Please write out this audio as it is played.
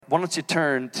why don't you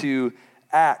turn to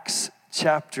Acts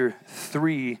chapter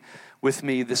 3 with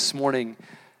me this morning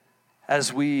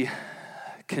as we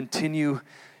continue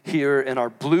here in our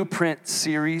Blueprint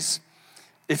series.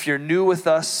 If you're new with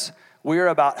us, we're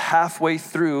about halfway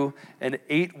through an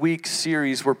 8-week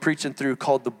series we're preaching through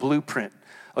called the Blueprint,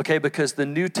 okay? Because the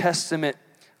New Testament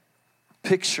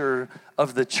picture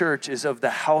of the church is of the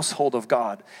household of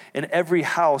God. And every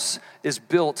house is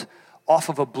built off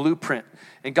of a blueprint.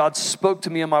 And God spoke to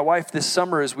me and my wife this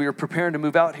summer as we were preparing to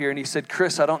move out here. And he said,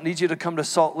 Chris, I don't need you to come to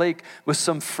Salt Lake with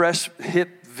some fresh,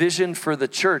 hip vision for the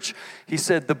church. He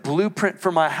said, the blueprint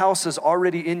for my house is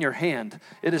already in your hand.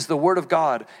 It is the Word of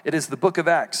God. It is the book of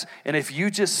Acts. And if you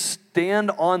just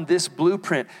stand on this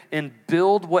blueprint and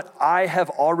build what I have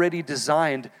already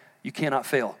designed, you cannot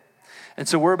fail. And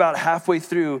so we're about halfway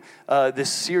through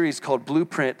this series called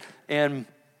Blueprint, and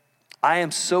I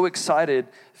am so excited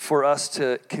for us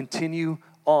to continue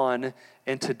on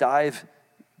and to dive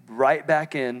right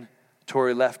back in to where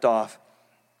we left off.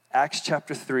 Acts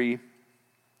chapter 3,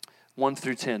 1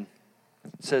 through 10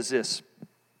 says this.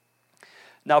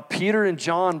 Now Peter and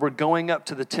John were going up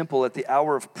to the temple at the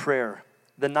hour of prayer,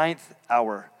 the 9th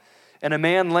hour, and a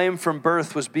man lame from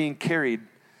birth was being carried,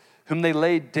 whom they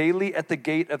laid daily at the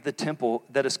gate of the temple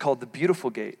that is called the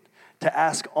Beautiful Gate, to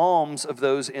ask alms of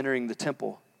those entering the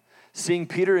temple. Seeing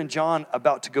Peter and John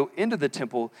about to go into the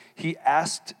temple, he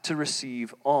asked to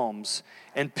receive alms.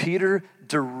 And Peter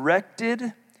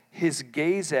directed his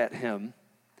gaze at him,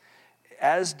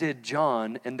 as did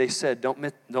John, and they said, don't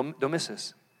miss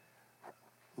us.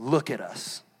 Look at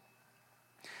us.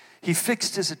 He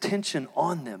fixed his attention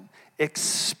on them,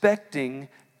 expecting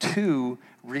to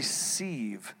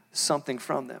receive something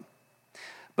from them.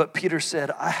 But Peter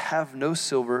said, I have no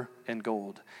silver and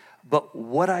gold, but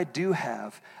what I do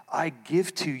have, I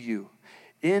give to you.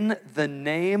 In the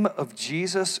name of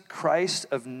Jesus Christ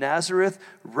of Nazareth,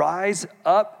 rise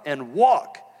up and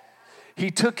walk. He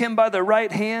took him by the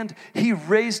right hand, he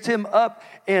raised him up,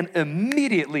 and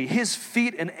immediately his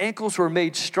feet and ankles were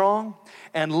made strong.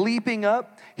 And leaping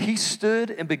up, he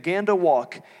stood and began to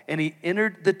walk, and he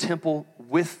entered the temple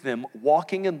with them,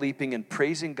 walking and leaping and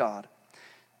praising God.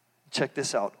 Check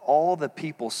this out. All the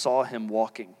people saw him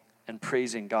walking and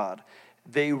praising God.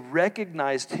 They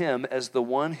recognized him as the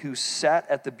one who sat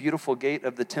at the beautiful gate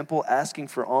of the temple asking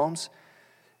for alms,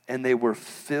 and they were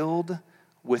filled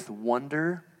with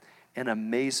wonder and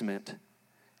amazement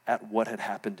at what had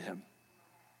happened to him.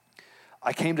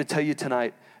 I came to tell you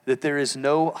tonight that there is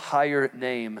no higher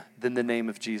name than the name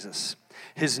of Jesus.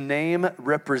 His name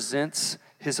represents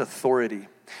his authority.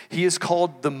 He is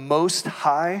called the Most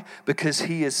High because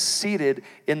he is seated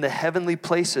in the heavenly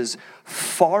places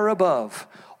far above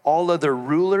all other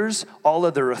rulers, all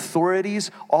other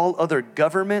authorities, all other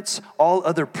governments, all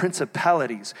other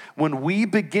principalities. When we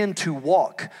begin to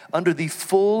walk under the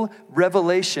full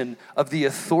revelation of the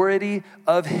authority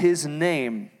of his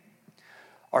name,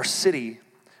 our city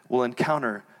will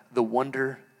encounter the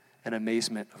wonder and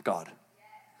amazement of God.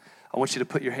 I want you to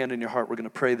put your hand in your heart. We're going to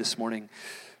pray this morning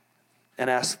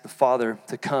and ask the Father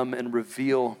to come and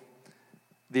reveal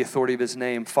the authority of his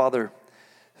name. Father,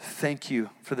 thank you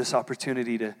for this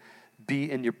opportunity to be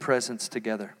in your presence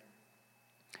together.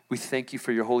 We thank you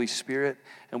for your Holy Spirit,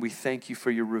 and we thank you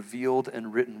for your revealed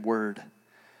and written word.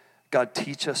 God,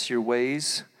 teach us your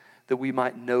ways that we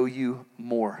might know you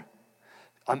more.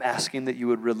 I'm asking that you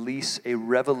would release a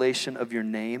revelation of your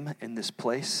name in this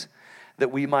place,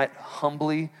 that we might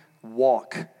humbly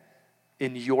walk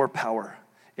in your power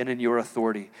and in your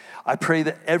authority. I pray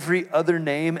that every other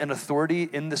name and authority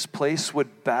in this place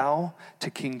would bow to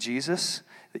King Jesus,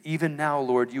 that even now,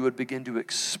 Lord, you would begin to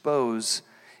expose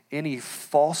any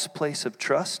false place of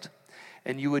trust,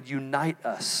 and you would unite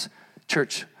us.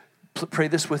 Church, pray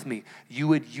this with me. You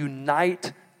would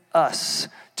unite us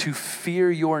to fear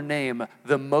your name,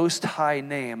 the Most High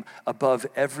name, above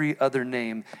every other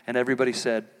name. And everybody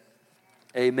said,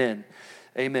 amen.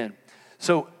 Amen.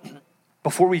 So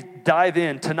before we dive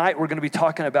in, tonight we're going to be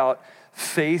talking about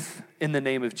faith in the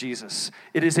name of Jesus.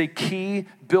 It is a key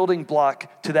building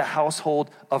block to the household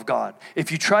of God.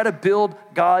 If you try to build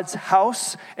God's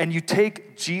house and you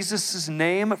take Jesus'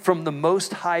 name from the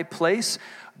Most High place,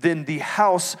 then the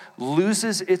house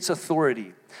loses its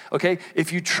authority. Okay?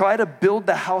 If you try to build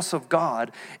the house of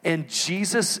God and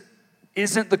Jesus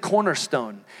isn't the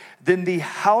cornerstone, then the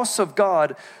house of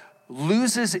God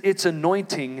loses its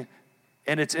anointing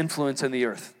and its influence in the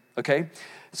earth. Okay?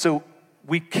 So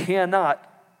we cannot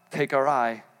take our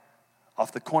eye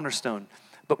off the cornerstone.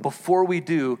 But before we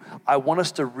do, I want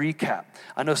us to recap.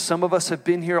 I know some of us have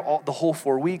been here the whole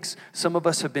 4 weeks. Some of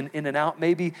us have been in and out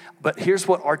maybe. But here's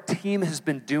what our team has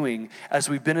been doing as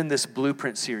we've been in this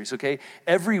blueprint series, okay?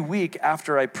 Every week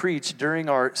after I preach, during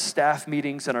our staff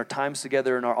meetings and our times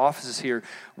together in our offices here,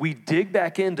 we dig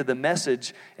back into the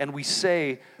message and we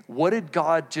say, what did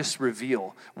God just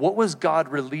reveal? What was God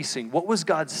releasing? What was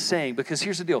God saying? Because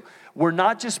here's the deal. We're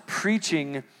not just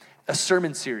preaching a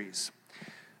sermon series.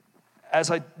 As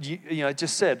I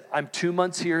just said, I'm 2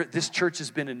 months here. This church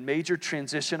has been in major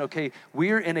transition, okay?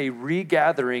 We're in a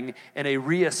regathering and a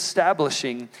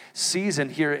reestablishing season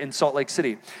here in Salt Lake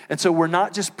City. And so we're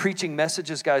not just preaching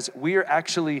messages, guys. We are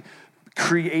actually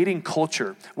creating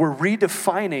culture. We're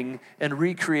redefining and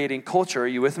recreating culture. Are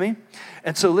you with me?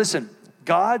 And so listen,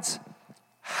 God's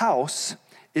house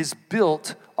is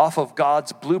built off of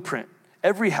God's blueprint.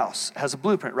 Every house has a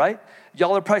blueprint, right?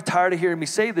 Y'all are probably tired of hearing me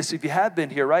say this if you have been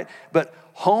here, right? But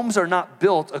homes are not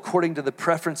built according to the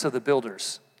preference of the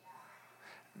builders.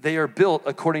 They are built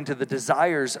according to the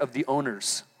desires of the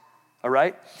owners, all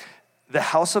right? The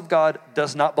house of God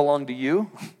does not belong to you.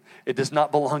 It does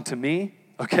not belong to me,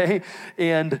 okay?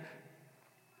 And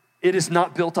it is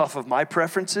not built off of my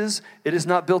preferences. It is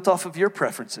not built off of your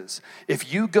preferences.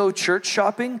 If you go church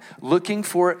shopping looking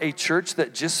for a church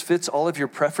that just fits all of your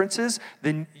preferences,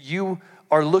 then you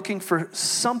are looking for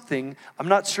something, I'm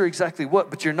not sure exactly what,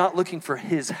 but you're not looking for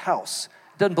his house.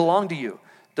 It doesn't belong to you.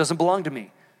 It doesn't belong to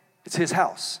me. It's his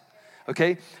house.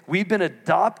 Okay? We've been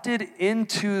adopted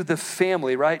into the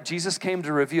family, right? Jesus came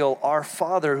to reveal our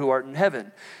Father who art in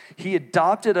heaven. He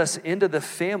adopted us into the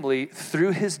family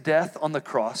through his death on the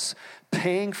cross,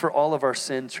 paying for all of our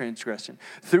sin transgression.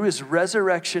 Through his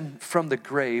resurrection from the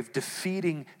grave,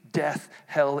 defeating death,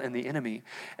 hell, and the enemy.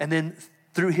 And then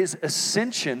through his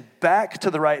ascension back to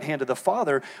the right hand of the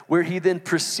Father, where he then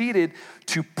proceeded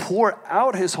to pour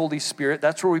out his Holy Spirit.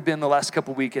 That's where we've been the last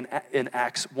couple of weeks in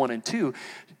Acts 1 and 2.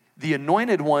 The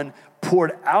anointed one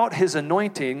poured out his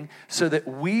anointing so that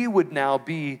we would now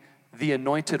be the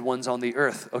anointed ones on the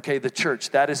earth, okay, the church.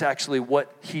 That is actually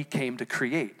what he came to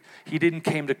create. He didn't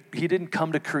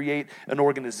come to create an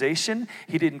organization.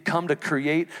 He didn't come to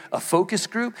create a focus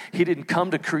group. He didn't come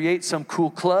to create some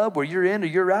cool club where you're in or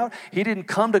you're out. He didn't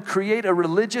come to create a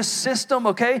religious system,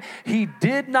 okay? He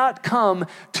did not come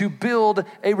to build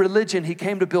a religion. He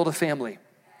came to build a family.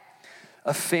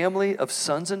 A family of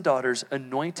sons and daughters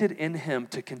anointed in him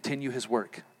to continue his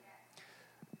work.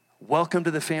 Welcome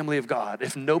to the family of God.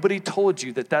 If nobody told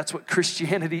you that that's what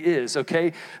Christianity is,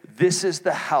 okay, this is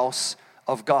the house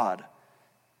of God.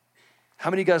 How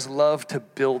many of you guys love to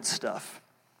build stuff?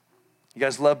 You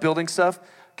guys love building stuff?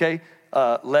 Okay,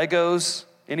 Legos,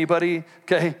 anybody?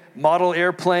 Okay, model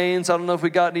airplanes. I don't know if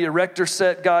we got any erector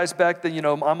set guys back then. You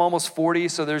know, I'm almost 40,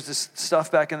 so there's this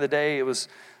stuff back in the day. It was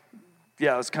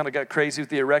kind of got crazy with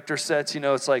the erector sets. You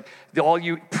know, it's like all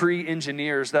you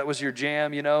pre-engineers, that was your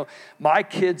jam, you know. My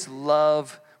kids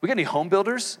love, we got any home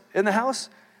builders in the house?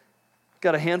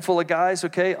 Got a handful of guys,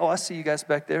 okay? Oh, I see you guys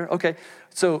back there. Okay,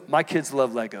 so my kids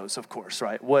love Legos, of course,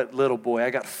 right? What little boy? I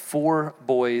got 4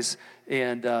 boys,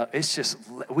 and it's just,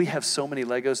 we have so many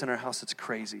Legos in our house, it's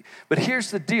crazy. But here's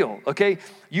the deal, okay?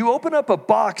 You open up a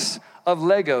box of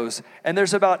Legos, and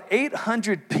there's about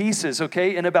 800 pieces,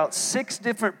 okay, in about 6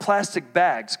 different plastic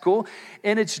bags, cool?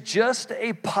 And it's just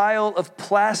a pile of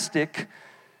plastic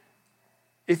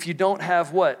if you don't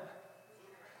have what?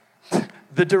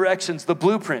 The directions, the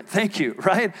blueprint. Thank you,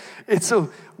 right? And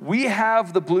so we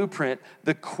have the blueprint.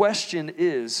 The question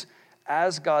is,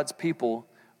 as God's people,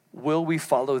 will we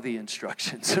follow the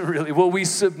instructions? Really, will we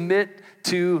submit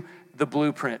to the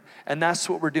blueprint? And that's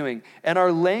what we're doing. And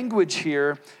our language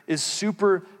here is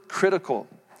super critical.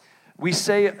 We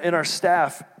say in our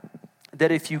staff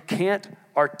that if you can't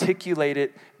articulate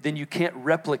it, then you can't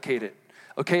replicate it.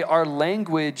 Okay, our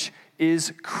language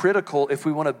is critical if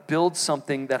we want to build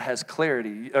something that has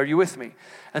clarity. Are you with me?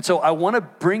 And so I want to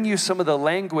bring you some of the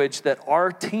language that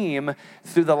our team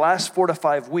through the last 4 to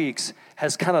 5 weeks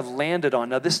has kind of landed on.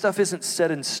 Now, this stuff isn't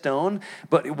set in stone,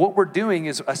 but what we're doing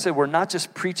is, I said, we're not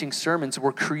just preaching sermons,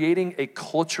 we're creating a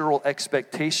cultural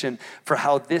expectation for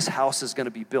how this house is going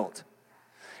to be built.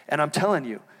 And I'm telling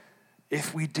you,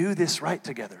 if we do this right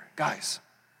together, guys,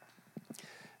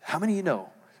 how many of you know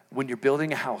when you're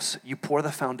building a house, you pour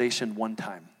the foundation one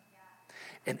time,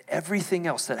 and everything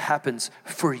else that happens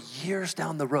for years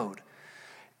down the road,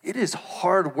 it is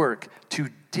hard work to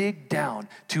dig down,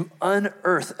 to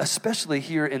unearth, especially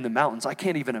here in the mountains. I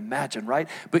can't even imagine, right?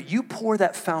 But you pour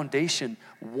that foundation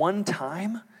one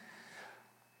time,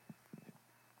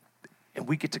 and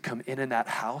we get to come in and out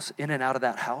of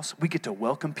that house. We get to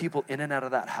welcome people in and out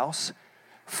of that house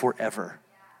forever.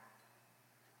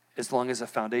 as long as the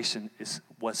foundation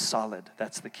was solid.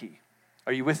 That's the key.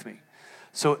 Are you with me?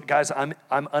 So guys, I'm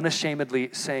unashamedly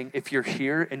saying, if you're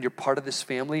here and you're part of this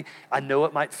family, I know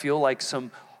it might feel like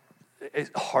some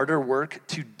harder work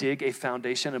to dig a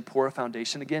foundation and pour a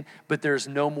foundation again, but there's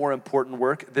no more important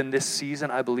work than this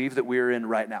season I believe that we're in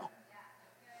right now.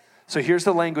 So here's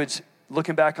the language,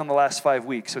 looking back on the last 5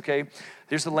 weeks, okay?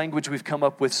 Here's the language we've come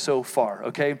up with so far,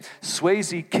 okay?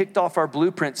 Swayze kicked off our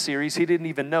Blueprint series. He didn't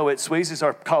even know it. Swayze's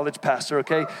our college pastor,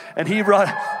 okay? And he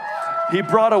brought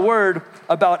a word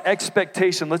about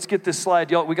expectation. Let's get this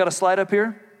slide. Y'all, we got a slide up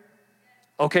here?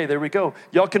 Okay, there we go.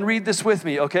 Y'all can read this with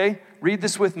me, okay? Read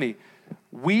this with me.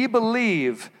 We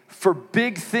believe for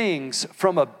big things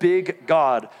from a big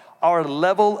God. Our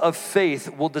level of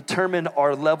faith will determine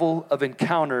our level of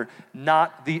encounter,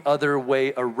 not the other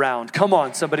way around. Come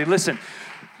on, somebody, listen.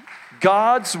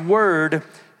 God's word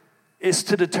is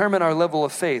to determine our level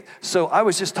of faith. So I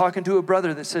was just talking to a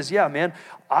brother that says, yeah, man,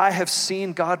 I have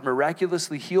seen God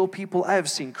miraculously heal people. I have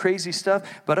seen crazy stuff,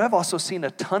 but I've also seen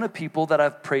a ton of people that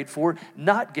I've prayed for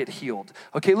not get healed.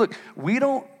 Okay, look, we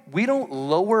don't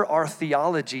lower our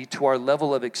theology to our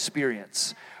level of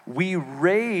experience. We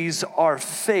raise our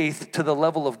faith to the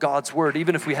level of God's word,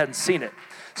 even if we hadn't seen it.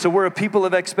 So we're a people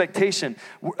of expectation.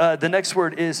 The next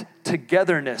word is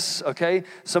togetherness, okay?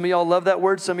 Some of y'all love that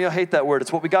word. Some of y'all hate that word.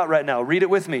 It's what we got right now. Read it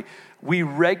with me. We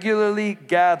regularly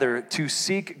gather to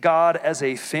seek God as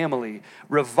a family.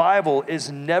 Revival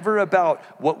is never about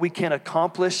what we can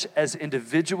accomplish as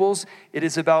individuals. It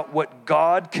is about what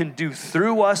God can do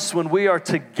through us when we are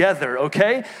together,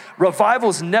 okay? Revival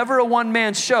is never a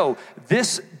one-man show.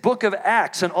 This book of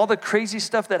Acts and all the crazy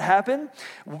stuff that happened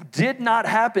did not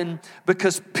happen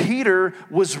because Peter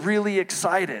was really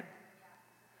excited.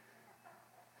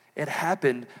 It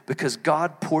happened because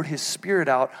God poured his Spirit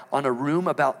out on a room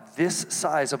about this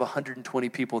size of 120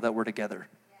 people that were together.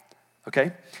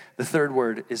 Okay? The third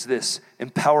word is this,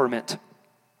 empowerment.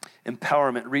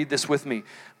 Empowerment. Read this with me.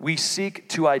 We seek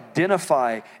to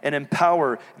identify and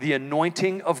empower the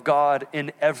anointing of God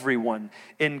in everyone.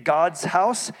 In God's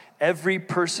house, every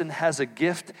person has a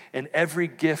gift and every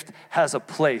gift has a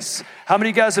place. How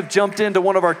many of you guys have jumped into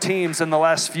one of our teams in the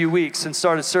last few weeks and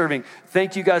started serving?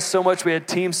 Thank you guys so much. We had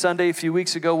Team Sunday a few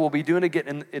weeks ago. We'll be doing it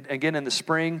again in the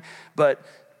spring, but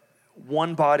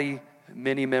one body,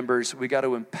 many members. We got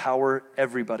to empower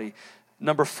everybody.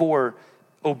 Number 4,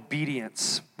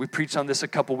 obedience. We preached on this a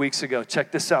couple weeks ago.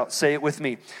 Check this out. Say it with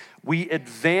me. We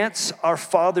advance our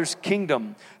Father's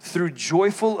kingdom through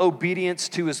joyful obedience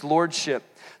to his lordship.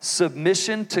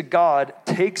 Submission to God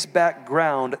takes back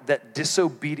ground that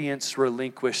disobedience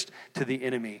relinquished to the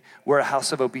enemy. We're a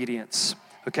house of obedience.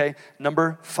 Okay?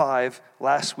 Number 5,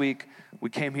 last week we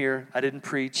came here. I didn't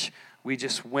preach. We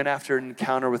just went after an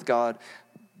encounter with God.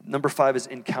 Number 5 is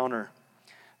encounter.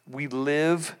 We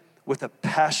live with a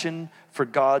passion for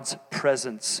God's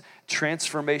presence.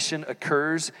 Transformation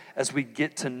occurs as we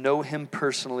get to know him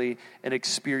personally and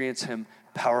experience him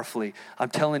powerfully. I'm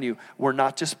telling you, we're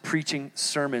not just preaching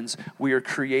sermons. We are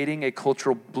creating a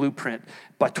cultural blueprint.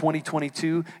 By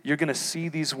 2022, you're going to see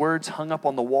these words hung up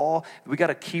on the wall. We got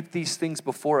to keep these things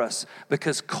before us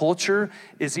because culture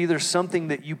is either something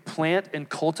that you plant and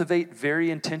cultivate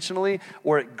very intentionally,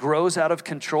 or it grows out of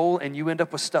control and you end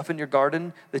up with stuff in your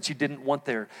garden that you didn't want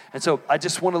there. And so I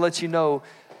just want to let you know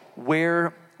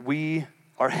where we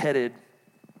are headed,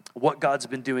 what God's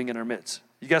been doing in our midst.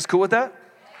 You guys cool with that?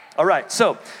 All right,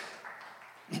 so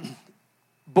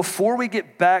before we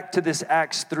get back to this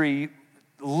Acts 3,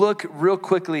 look real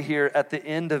quickly here at the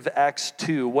end of Acts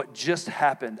 2, what just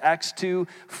happened. Acts 2,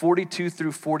 42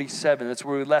 through 47. That's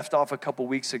where we left off a couple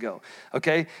weeks ago,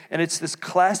 okay? And it's this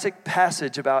classic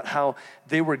passage about how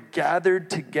they were gathered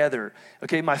together.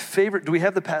 Okay, my favorite, do we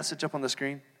have the passage up on the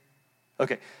screen?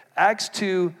 Okay, Acts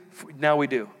 2, now we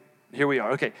do. Here we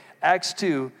are. Okay, Acts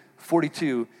 2,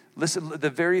 42. Listen, the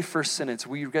very first sentence,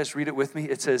 will you guys read it with me?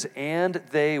 It says, and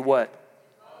they what?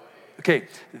 Okay,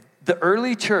 the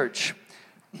early church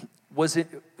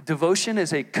devotion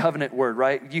is a covenant word,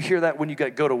 right? You hear that when you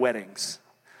go to weddings.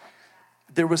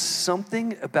 There was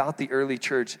something about the early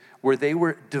church where they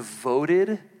were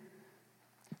devoted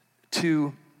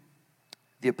to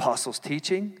the apostles'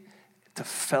 teaching, to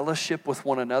fellowship with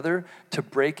one another, to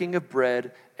breaking of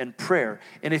bread and prayer.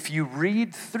 And if you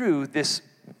read through this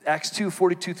Acts 2,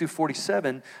 42 through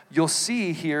 47, you'll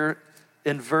see here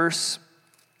in verse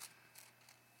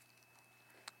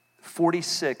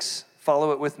 46,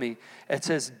 follow it with me. It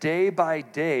says, day by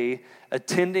day,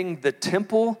 attending the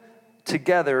temple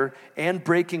together and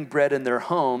breaking bread in their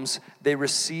homes, they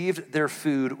received their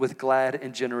food with glad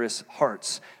and generous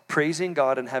hearts, praising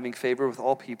God and having favor with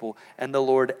all people. And the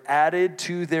Lord added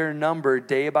to their number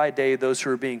day by day those who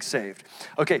were being saved.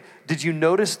 Okay, did you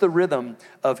notice the rhythm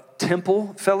of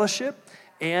temple fellowship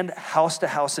and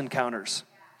house-to-house encounters?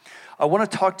 I want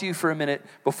to talk to you for a minute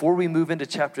before we move into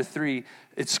chapter 3.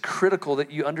 It's critical that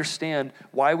you understand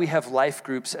why we have life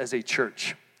groups as a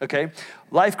church. Okay?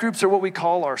 Life groups are what we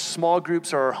call our small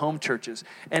groups or our home churches.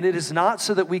 And it is not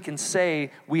so that we can say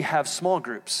we have small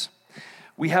groups.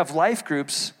 We have life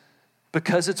groups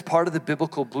because it's part of the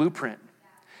biblical blueprint.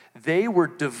 They were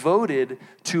devoted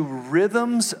to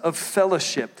rhythms of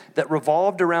fellowship that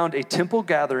revolved around a temple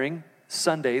gathering,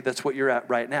 Sunday, that's what you're at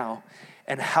right now,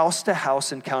 and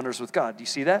house-to-house encounters with God. Do you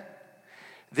see that?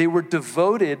 They were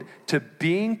devoted to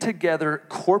being together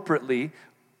corporately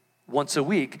once a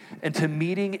week and to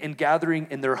meeting and gathering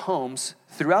in their homes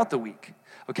throughout the week,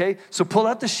 okay? So pull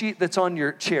out the sheet that's on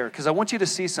your chair because I want you to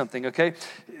see something, okay?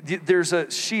 There's a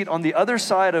sheet on the other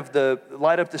side of the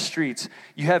Light Up the Streets.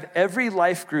 You have every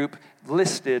life group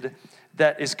listed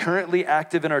that is currently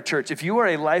active in our church. If you are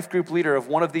a life group leader of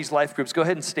one of these life groups, go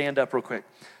ahead and stand up real quick.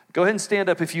 Go ahead and stand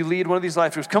up if you lead one of these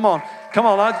life groups. Come on.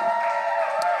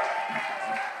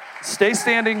 Stay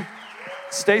standing.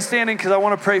 Stay standing because I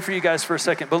want to pray for you guys for a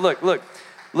second. But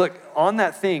look, on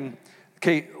that thing,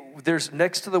 okay, there's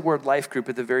next to the word life group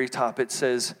at the very top, it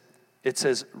says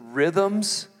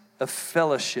rhythms of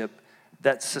fellowship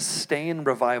that sustain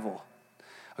revival.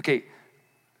 Okay,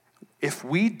 if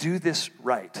we do this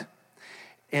right,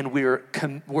 and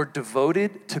we're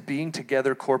devoted to being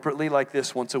together corporately like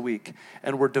this once a week,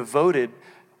 and we're devoted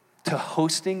to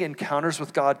hosting encounters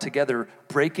with God together,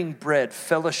 breaking bread,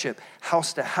 fellowship,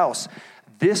 house to house,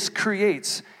 this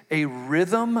creates a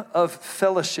rhythm of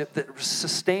fellowship that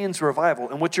sustains revival.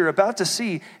 And what you're about to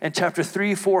see in chapter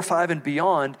 3, 4, 5, and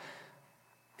beyond,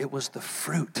 it was the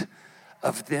fruit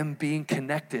of them being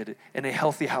connected in a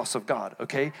healthy house of God,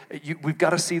 okay? We've got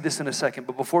to see this in a second,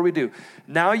 but before we do,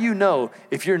 now you know,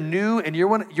 if you're new and you're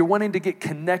wanting to get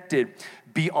connected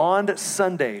beyond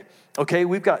Sunday, okay,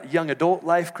 we've got young adult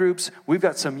life groups, we've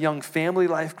got some young family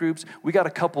life groups, we got a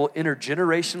couple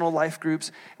intergenerational life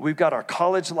groups, we've got our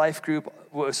college life group,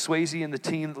 Swayze and the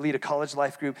team that lead a college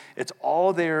life group. It's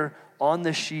all there on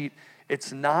the sheet.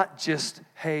 It's not just,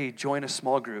 hey, join a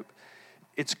small group.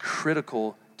 It's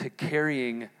critical to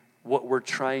carrying what we're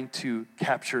trying to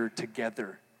capture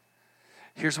together.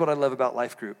 Here's what I love about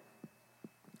life group.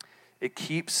 It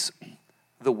keeps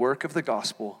the work of the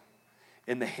gospel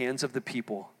in the hands of the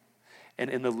people and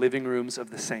in the living rooms of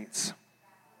the saints.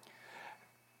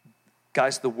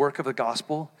 Guys, the work of the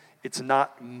gospel, it's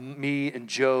not me and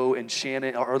Joe and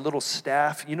Shannon, our little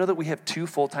staff. You know that we have 2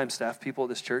 full-time staff people at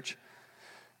this church?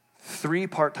 3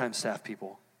 part-time staff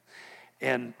people.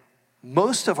 And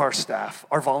most of our staff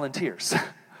are volunteers,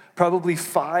 probably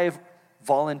 5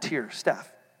 volunteer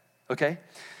staff, okay?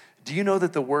 Do you know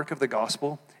that the work of the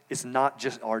gospel is not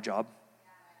just our job?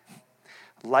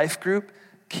 Life group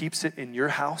keeps it in your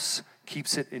house,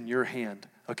 keeps it in your hand,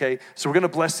 okay? So we're going to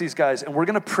bless these guys, and we're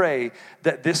going to pray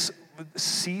that this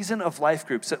season of life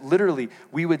groups, that literally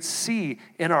we would see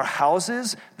in our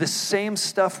houses the same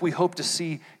stuff we hope to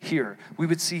see here. We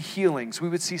would see healings. We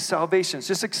would see salvations.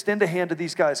 Just extend a hand to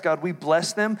these guys. God, we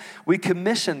bless them. We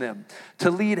commission them to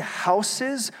lead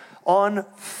houses on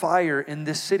fire in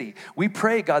this city. We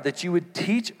pray, God, that you would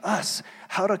teach us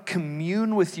how to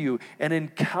commune with you and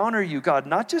encounter you, God,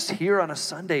 not just here on a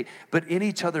Sunday, but in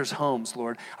each other's homes,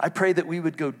 Lord. I pray that we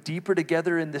would go deeper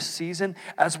together in this season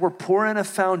as we're pouring a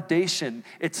foundation.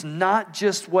 It's not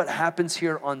just what happens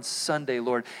here on Sunday,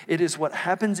 Lord. It is what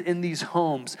happens in these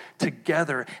homes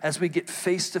together as we get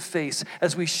face to face,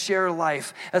 as we share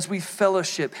life, as we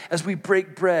fellowship, as we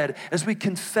break bread, as we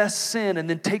confess sin and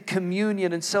then take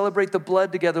communion and celebrate the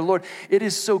blood together, Lord. It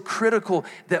is so critical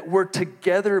that we're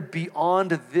together beyond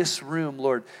this room,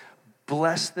 Lord.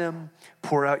 Bless them,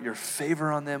 pour out your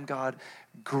favor on them, God.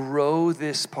 Grow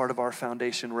this part of our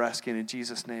foundation, we're asking in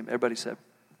Jesus' name. Everybody said,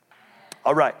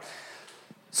 all right.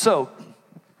 So,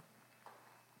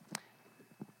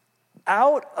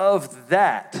 out of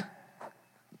that,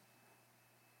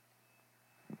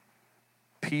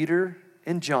 Peter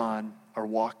and John are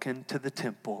walking to the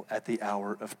temple at the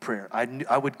hour of prayer. I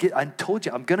told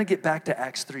you, I'm going to get back to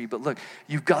Acts 3, but look,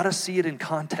 you've got to see it in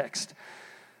context.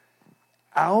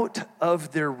 Out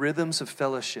of their rhythms of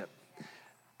fellowship,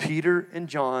 Peter and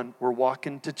John were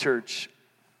walking to church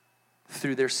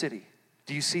through their city.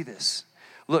 Do you see this?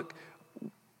 Look,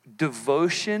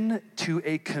 devotion to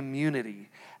a community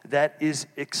that is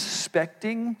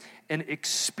expecting and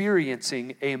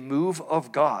experiencing a move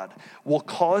of God will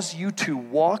cause you to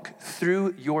walk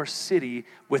through your city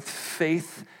with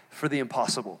faith for the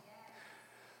impossible.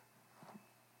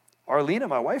 Arlena,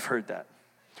 my wife, heard that.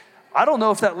 I don't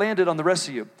know if that landed on the rest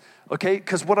of you, okay?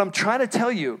 Because what I'm trying to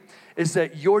tell you is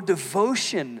that your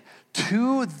devotion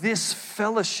to this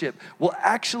fellowship will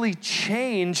actually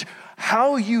change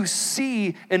how you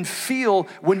see and feel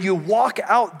when you walk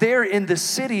out there in the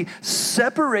city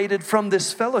separated from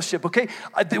this fellowship, okay?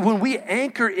 When we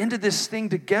anchor into this thing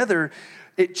together,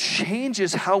 it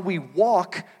changes how we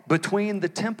walk between the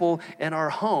temple and our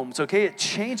homes, okay? It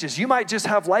changes. You might just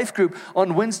have life group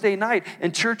on Wednesday night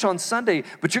and church on Sunday,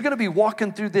 but you're going to be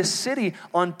walking through this city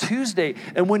on Tuesday.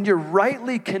 And when you're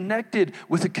rightly connected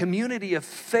with a community of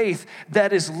faith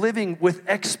that is living with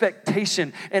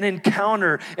expectation and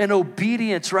encounter and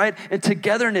obedience, right? And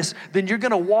togetherness, then you're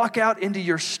going to walk out into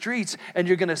your streets and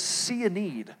you're going to see a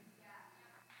need.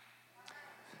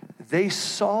 They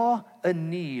saw a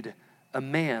need. A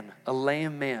man, a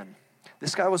lame man.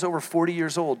 This guy was over 40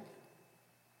 years old.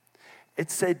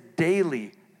 It said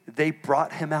daily they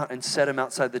brought him out and set him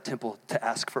outside the temple to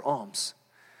ask for alms.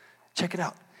 Check it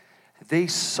out. They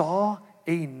saw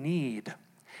a need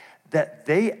that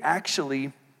they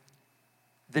actually,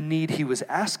 the need he was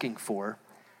asking for,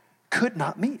 could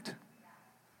not meet.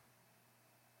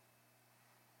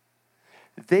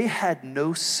 They had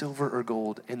no silver or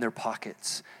gold in their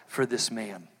pockets for this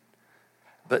man,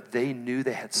 but they knew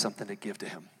they had something to give to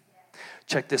him.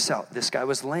 Check this out. This guy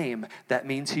was lame. That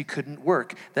means he couldn't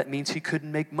work. That means he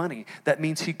couldn't make money. That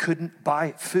means he couldn't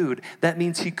buy food. That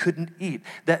means he couldn't eat.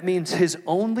 That means his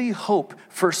only hope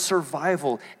for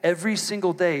survival every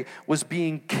single day was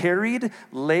being carried,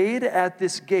 laid at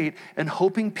this gate, and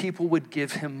hoping people would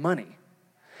give him money.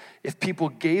 If people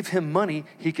gave him money,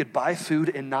 he could buy food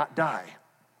and not die.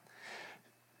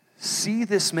 See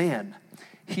this man.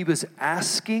 He was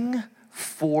asking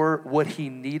for what he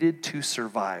needed to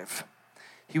survive.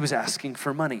 He was asking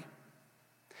for money.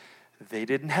 They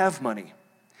didn't have money,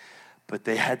 but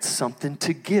they had something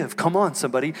to give. Come on,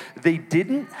 somebody. They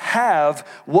didn't have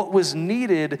what was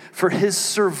needed for his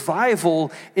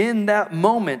survival in that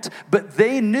moment, but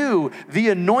they knew the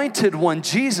anointed one,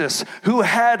 Jesus, who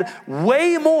had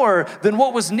way more than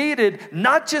what was needed,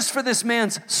 not just for this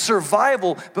man's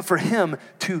survival, but for him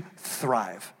to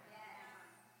thrive.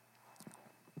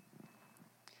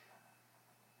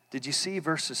 Did you see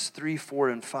verses 3, 4,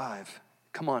 and 5?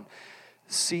 Come on.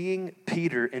 Seeing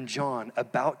Peter and John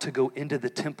about to go into the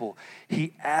temple,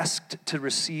 he asked to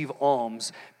receive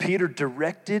alms. Peter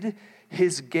directed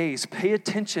his gaze. Pay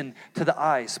attention to the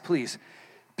eyes, please.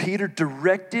 Peter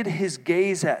directed his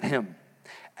gaze at him,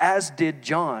 as did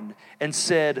John, and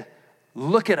said,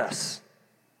 "Look at us."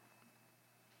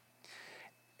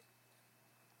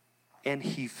 And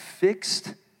he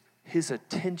fixed his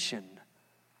attention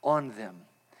on them,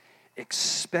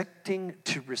 expecting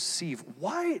to receive.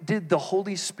 Why did the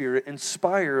Holy Spirit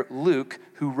inspire Luke,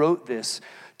 who wrote this,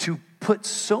 to put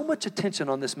so much attention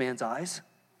on this man's eyes?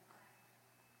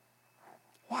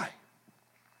 Why?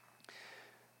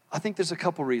 I think there's a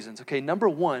couple reasons. Okay, number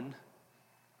one,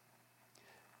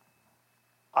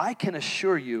 I can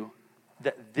assure you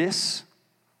that this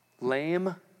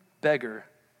lame beggar,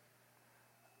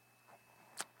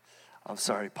 I'm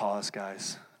sorry, pause,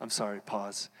 guys. I'm sorry,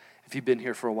 pause. If you've been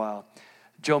here for a while.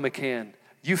 Joe McCann,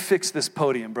 you fixed this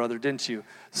podium, brother, didn't you?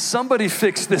 Somebody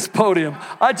fixed this podium.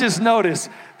 I just noticed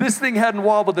this thing hadn't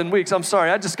wobbled in weeks. I'm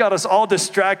sorry, I just got us all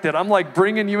distracted. I'm like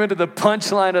bringing you into the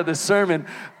punchline of the sermon.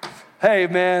 Hey,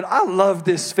 man, I love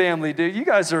this family, dude. You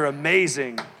guys are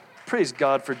amazing. Praise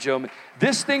God for Joe.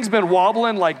 This thing's been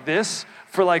wobbling like this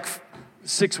for like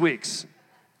 6 weeks.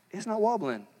 It's not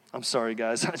wobbling. I'm sorry,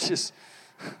 guys.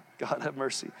 God have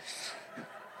mercy.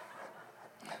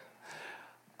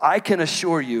 I can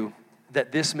assure you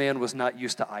that this man was not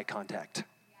used to eye contact.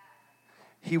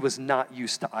 He was not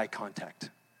used to eye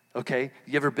contact, okay?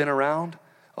 You ever been around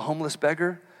a homeless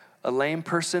beggar, a lame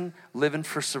person living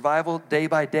for survival day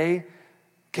by day?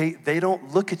 Okay, they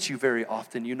don't look at you very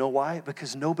often. You know why?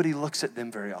 Because nobody looks at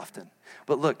them very often.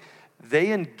 But look,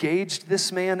 they engaged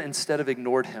this man instead of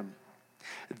ignored him.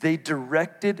 They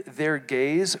directed their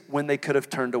gaze when they could have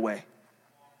turned away.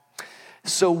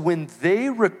 So when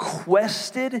they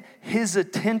requested his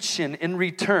attention in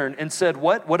return and said,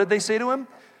 what? What did they say to him?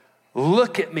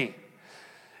 Look at me.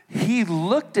 He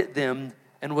looked at them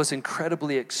and was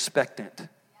incredibly expectant.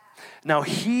 Now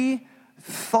he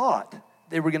thought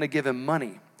they were going to give him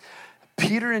money.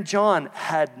 Peter and John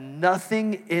had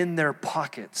nothing in their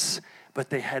pockets,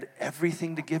 but they had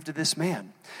everything to give to this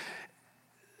man.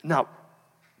 Now,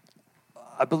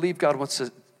 I believe God wants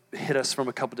to hit us from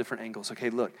a couple different angles. Okay,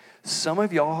 look, some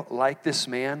of y'all, like this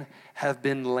man, have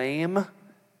been lame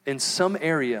in some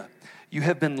area. You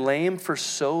have been lame for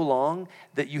so long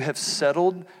that you have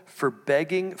settled for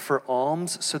begging for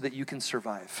alms so that you can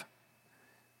survive.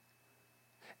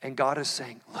 And God is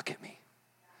saying, look at me.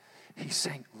 He's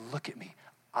saying, look at me.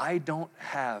 I don't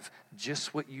have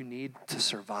just what you need to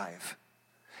survive,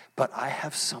 but I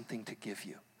have something to give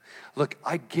you. Look,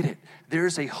 I get it.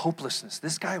 There's a hopelessness.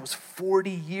 This guy was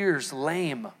 40 years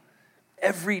lame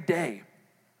every day.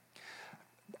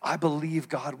 I believe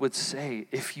God would say,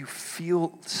 if you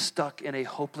feel stuck in a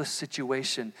hopeless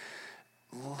situation,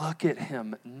 look at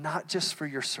him, not just for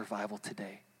your survival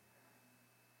today.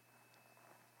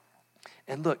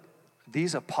 And look,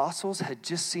 these apostles had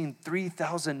just seen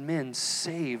 3,000 men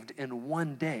saved in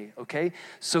one day, okay?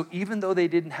 So even though they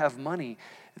didn't have money,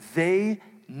 they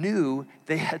knew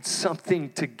they had something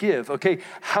to give, okay?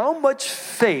 How much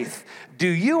faith do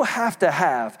you have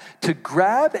to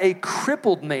grab a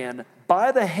crippled man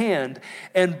by the hand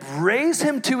and raise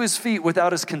him to his feet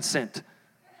without his consent?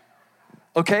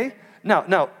 Okay?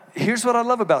 Now, here's what I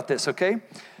love about this, okay?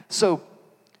 So,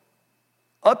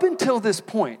 up until this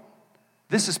point,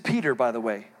 this is Peter, by the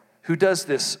way, who does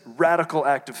this radical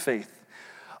act of faith.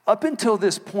 Up until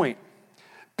this point,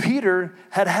 Peter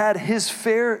had his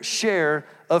fair share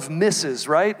of misses,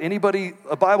 right? Anybody,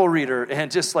 a Bible reader,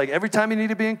 and just like every time you need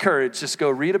to be encouraged, just go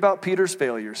read about Peter's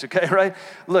failures, okay, right?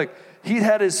 Look, he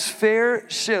had his fair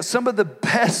share. Some of the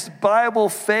best Bible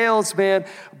fails, man,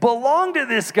 belong to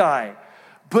this guy.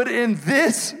 But in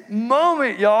this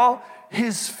moment, y'all,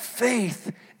 his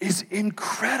faith is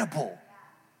incredible.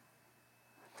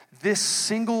 This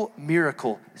single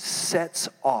miracle sets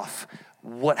off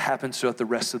what happens throughout the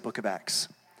rest of the book of Acts.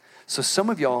 So some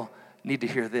of y'all need to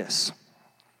hear this.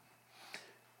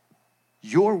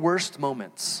 Your worst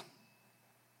moments,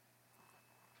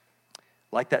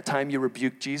 like that time you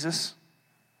rebuked Jesus,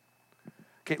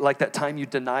 okay, like that time you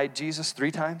denied Jesus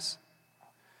 3 times,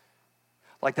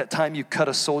 like that time you cut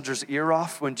a soldier's ear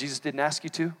off when Jesus didn't ask you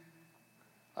to.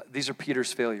 These are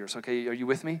Peter's failures, okay? Are you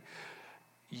with me?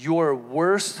 Your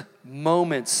worst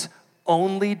moments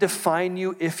only define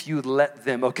you if you let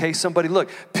them, okay? Somebody look,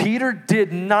 Peter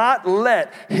did not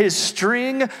let his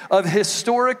string of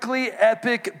historically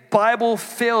epic Bible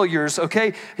failures,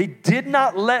 okay? He did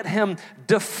not let him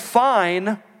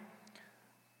define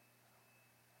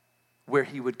where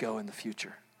he would go in the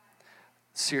future.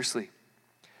 Seriously,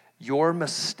 your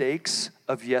mistakes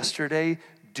of yesterday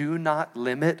do not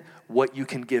limit what you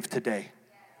can give today.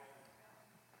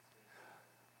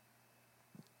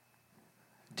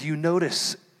 Do you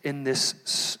notice in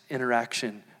this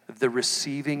interaction the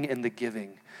receiving and the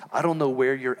giving? I don't know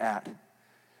where you're at.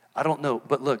 I don't know.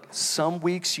 But look, some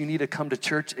weeks you need to come to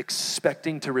church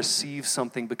expecting to receive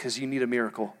something because you need a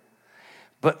miracle.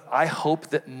 But I hope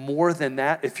that more than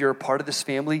that, if you're a part of this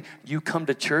family, you come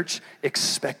to church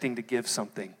expecting to give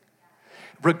something.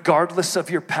 Regardless of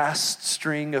your past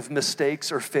string of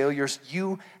mistakes or failures,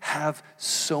 you have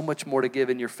so much more to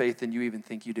give in your faith than you even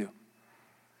think you do.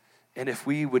 And if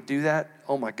we would do that,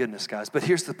 oh my goodness, guys. But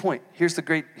here's the point. Here's the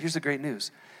great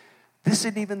news. This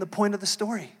isn't even the point of the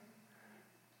story.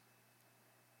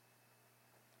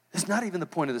 It's not even the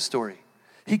point of the story.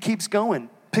 He keeps going.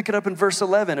 Pick it up in verse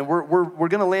 11, and we're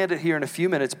going to land it here in a few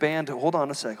minutes. Band, hold on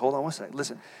one sec.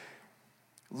 Listen.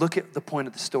 Look at the point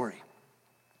of the story.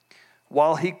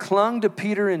 While he clung to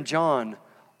Peter and John,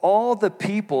 all the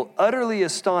people, utterly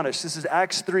astonished, this is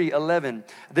Acts 3:11,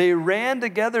 they ran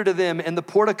together to them in the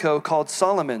portico called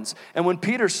Solomon's. And when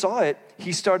Peter saw it,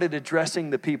 he started addressing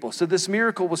the people. So this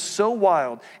miracle was so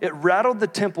wild, it rattled the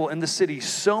temple and the city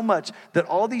so much that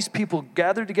all these people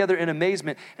gathered together in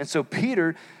amazement. And so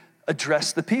Peter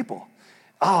addressed the people.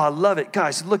 Oh, I love it.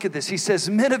 Guys, look at this. He says,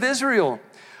 "Men of Israel,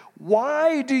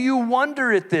 why do you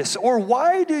wonder at this? Or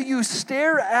why do you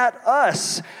stare at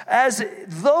us as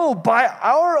though by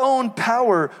our own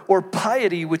power or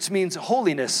piety, which means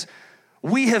holiness,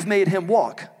 we have made him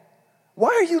walk? Why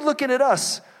are you looking at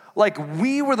us like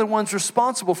we were the ones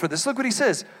responsible for this?" Look what he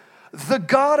says. "The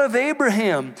God of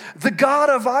Abraham, the God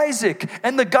of Isaac,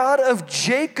 and the God of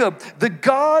Jacob, the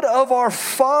God of our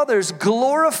fathers,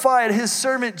 glorified his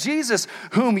servant Jesus,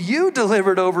 whom you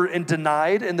delivered over and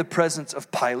denied in the presence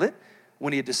of Pilate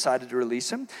when he had decided to release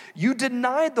him. You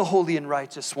denied the holy and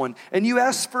righteous one, and you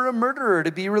asked for a murderer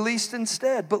to be released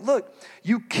instead. But look,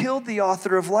 you killed the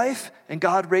author of life, and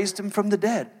God raised him from the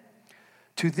dead.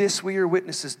 To this we are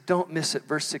witnesses." Don't miss it,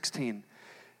 verse 16.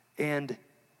 "And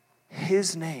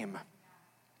his name,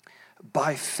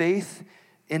 by faith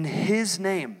in his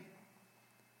name,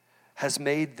 has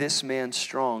made this man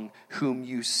strong, whom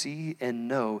you see and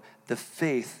know. The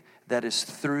faith that is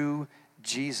through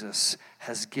Jesus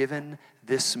has given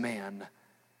this man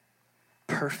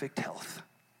perfect health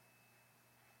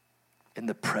in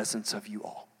the presence of you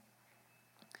all.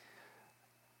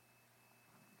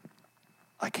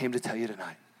 I came to tell you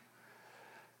tonight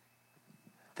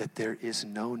that there is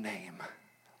no name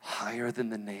higher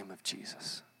than the name of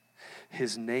Jesus.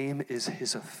 His name is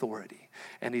his authority,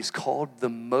 and he's called the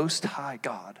Most High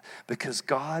God because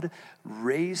God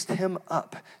raised him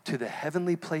up to the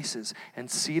heavenly places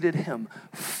and seated him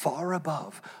far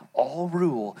above all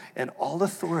rule and all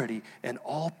authority and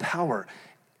all power.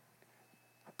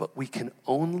 But we can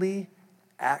only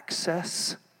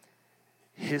access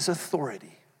his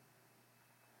authority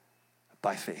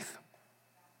by faith.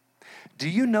 Do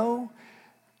you know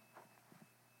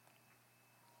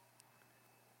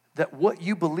that what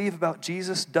you believe about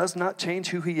Jesus does not change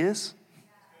who he is?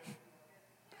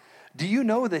 Do you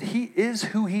know that he is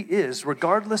who he is,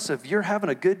 regardless of you're having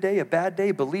a good day, a bad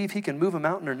day, believe he can move a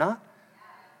mountain or not?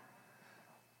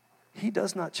 He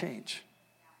does not change.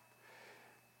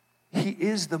 He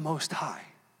is the Most High.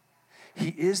 He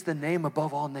is the name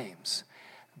above all names.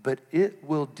 But it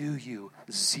will do you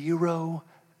zero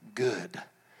good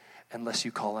unless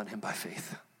you call on him by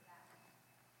faith.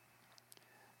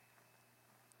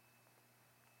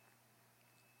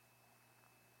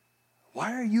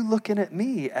 Why are you looking at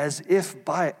me as if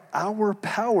by our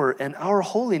power and our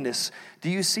holiness do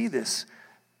you see this?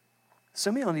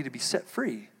 Some of y'all need to be set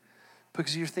free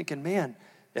because you're thinking, man,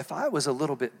 if I was a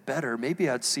little bit better, maybe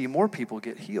I'd see more people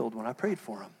get healed when I prayed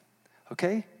for them.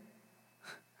 Okay?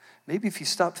 Maybe if you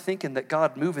stop thinking that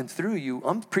God moving through you,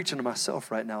 I'm preaching to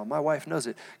myself right now. My wife knows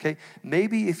it, okay?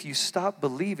 Maybe if you stop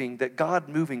believing that God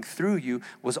moving through you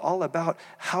was all about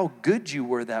how good you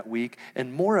were that week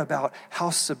and more about how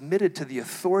submitted to the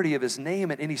authority of his name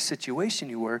in any situation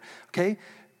you were, okay?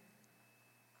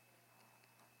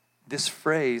 This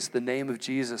phrase, the name of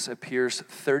Jesus, appears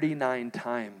 39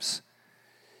 times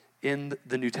in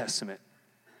the New Testament.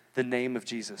 The name of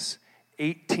Jesus.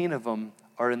 18 of them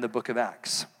are in the book of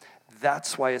Acts.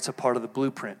 That's why it's a part of the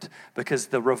blueprint, because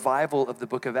the revival of the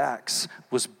book of Acts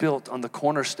was built on the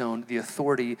cornerstone, the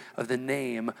authority of the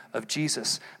name of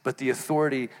Jesus. But the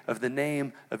authority of the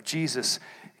name of Jesus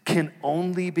can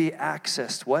only be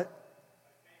accessed, what?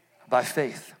 By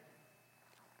faith.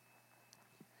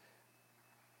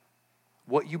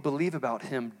 What you believe about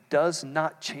him does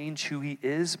not change who he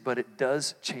is, but it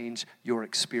does change your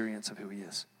experience of who he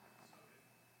is.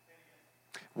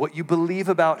 What you believe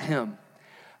about him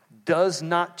does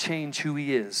not change who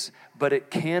he is, but it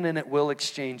can and it will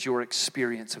exchange your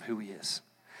experience of who he is.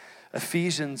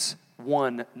 Ephesians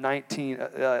 1:19,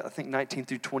 I think 19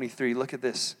 through 23. Look at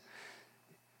this.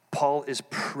 Paul is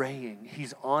praying.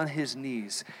 He's on his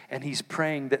knees, and he's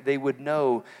praying that they would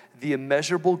know the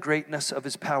immeasurable greatness of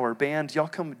his power. Band, y'all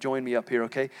come join me up here,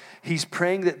 okay? He's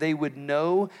praying that they would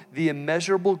know the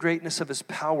immeasurable greatness of his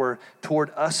power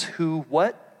toward us who,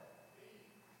 what?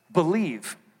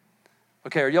 Believe.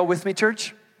 Okay, are y'all with me,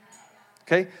 church?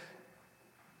 Okay.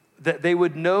 That they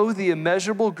would know the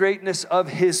immeasurable greatness of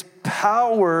his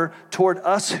power toward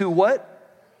us who what?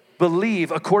 Believe,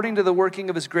 according to the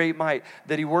working of his great might,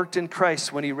 that he worked in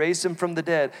Christ when he raised him from the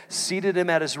dead, seated him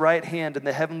at his right hand in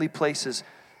the heavenly places,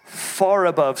 far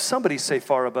above. Somebody say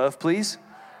far above, please.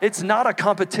 It's not a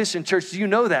competition, church. Do you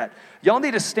know that? Y'all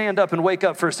need to stand up and wake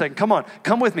up for a second. Come on,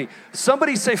 come with me.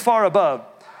 Somebody say far above.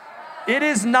 It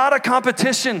is not a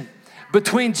competition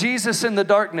between Jesus and the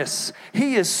darkness.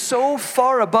 He is so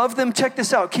far above them. Check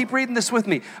this out. Keep reading this with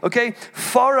me, okay?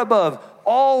 Far above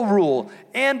all rule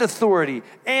and authority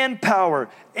and power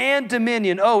and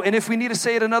dominion. Oh, and if we need to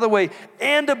say it another way,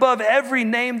 and above every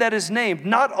name that is named,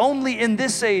 not only in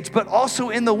this age, but also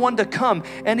in the one to come.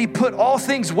 And he put all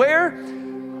things where?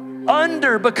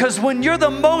 Under, because when you're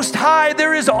the Most High,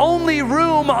 there is only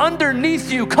room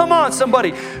underneath you. Come on,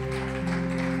 somebody.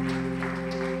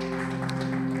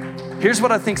 Here's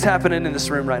what I think's happening in this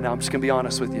room right now. I'm just going to be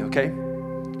honest with you, okay?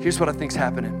 Here's what I think's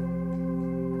happening.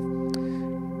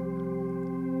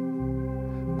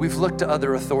 We've looked to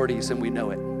other authorities and we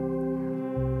know it.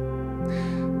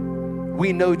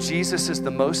 We know Jesus is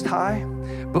the Most High,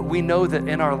 but we know that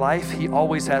in our life, he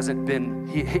hasn't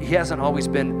always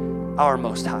been our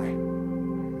Most High.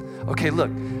 Okay,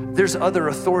 look. There's other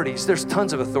authorities. There's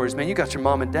tons of authorities, man. You got your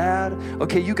mom and dad.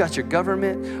 Okay, you got your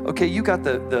government. Okay, you got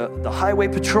the highway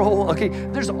patrol. Okay,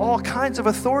 there's all kinds of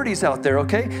authorities out there,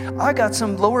 okay? I got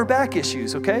some lower back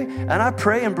issues, okay? And I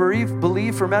pray and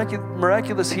believe for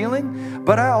miraculous healing,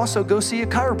 but I also go see a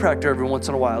chiropractor every once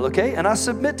in a while, okay? And I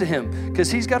submit to him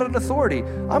because he's got an authority.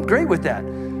 I'm great with that.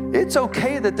 It's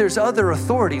okay that there's other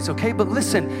authorities, okay? But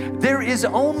listen, there is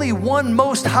only one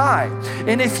Most High.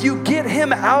 And if you get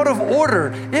him out of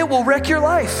order, it will wreck your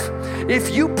life.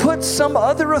 If you put some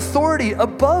other authority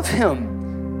above him,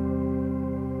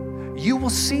 you will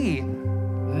see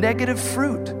negative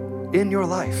fruit in your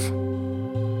life.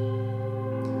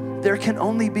 There can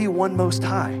only be one Most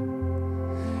High.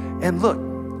 And look,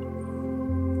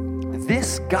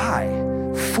 this guy,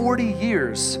 40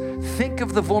 years, think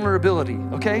of the vulnerability,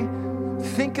 okay?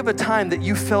 Think of a time that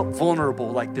you felt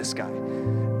vulnerable like this guy.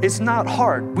 It's not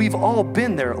hard. We've all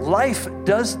been there. Life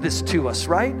does this to us,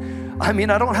 right? I mean,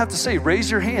 I don't have to say, raise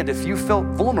your hand if you felt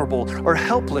vulnerable or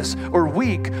helpless or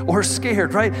weak or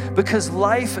scared, right? Because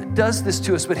life does this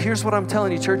to us. But here's what I'm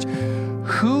telling you, church.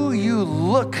 Who you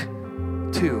look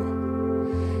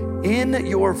to in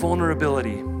your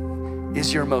vulnerability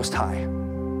is your Most High.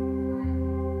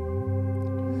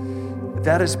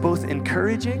 That is both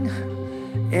encouraging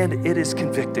and it is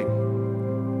convicting.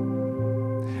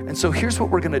 And so here's what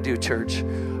we're gonna do, church.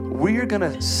 We're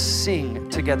gonna sing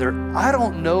together. I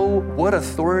don't know what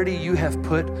authority you have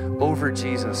put over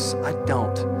Jesus. I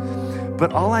don't.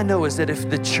 But all I know is that if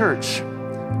the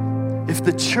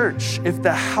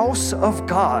house of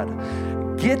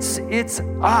God gets its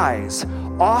eyes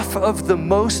off of the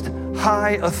Most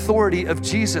High authority of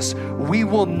Jesus, we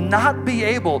will not be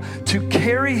able to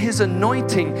carry his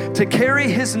anointing, to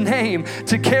carry his name,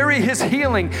 to carry his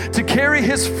healing, to carry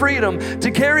his freedom,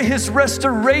 to carry his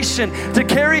restoration, to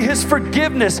carry his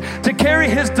forgiveness, to carry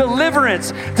his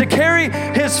deliverance, to carry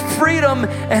his freedom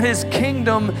and his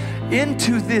kingdom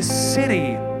into this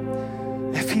city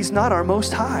if he's not our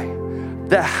Most High.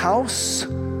 The house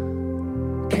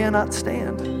cannot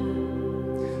stand.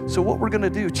 So what we're gonna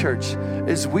do, church,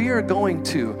 is we are going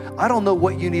to, I don't know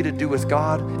what you need to do with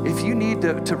God. If you need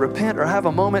to repent or have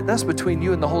a moment, that's between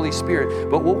you and the Holy Spirit.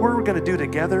 But what we're gonna do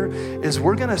together is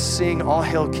we're gonna sing All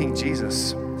Hail King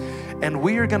Jesus. And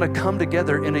we are gonna come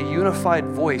together in a unified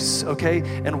voice, okay?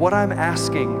 And what I'm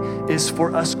asking is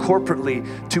for us corporately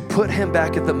to put him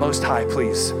back at the Most High,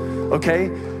 please, okay?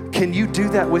 Can you do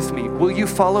that with me? Will you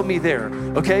follow me there,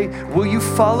 okay? Will you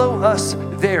follow us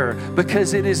there?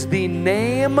 Because it is the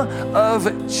name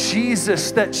of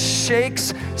Jesus that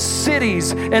shakes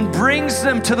cities and brings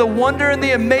them to the wonder and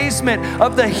the amazement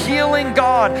of the healing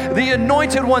God, the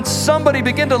anointed one. Somebody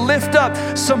begin to lift up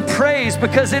some praise,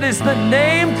 because it is the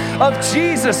name of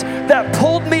Jesus that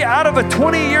pulled me out of a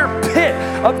 20-year pit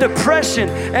of depression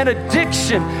and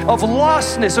addiction, of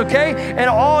lostness, okay? And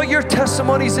all your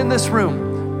testimonies in this room.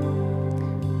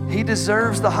 He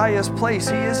deserves the highest place.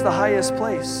 He is the highest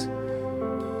place.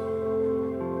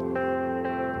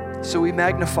 So we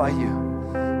magnify you.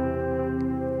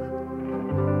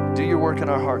 Do your work in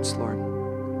our hearts, Lord,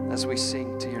 as we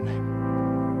sing to your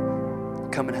name.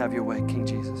 Come and have your way, King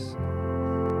Jesus.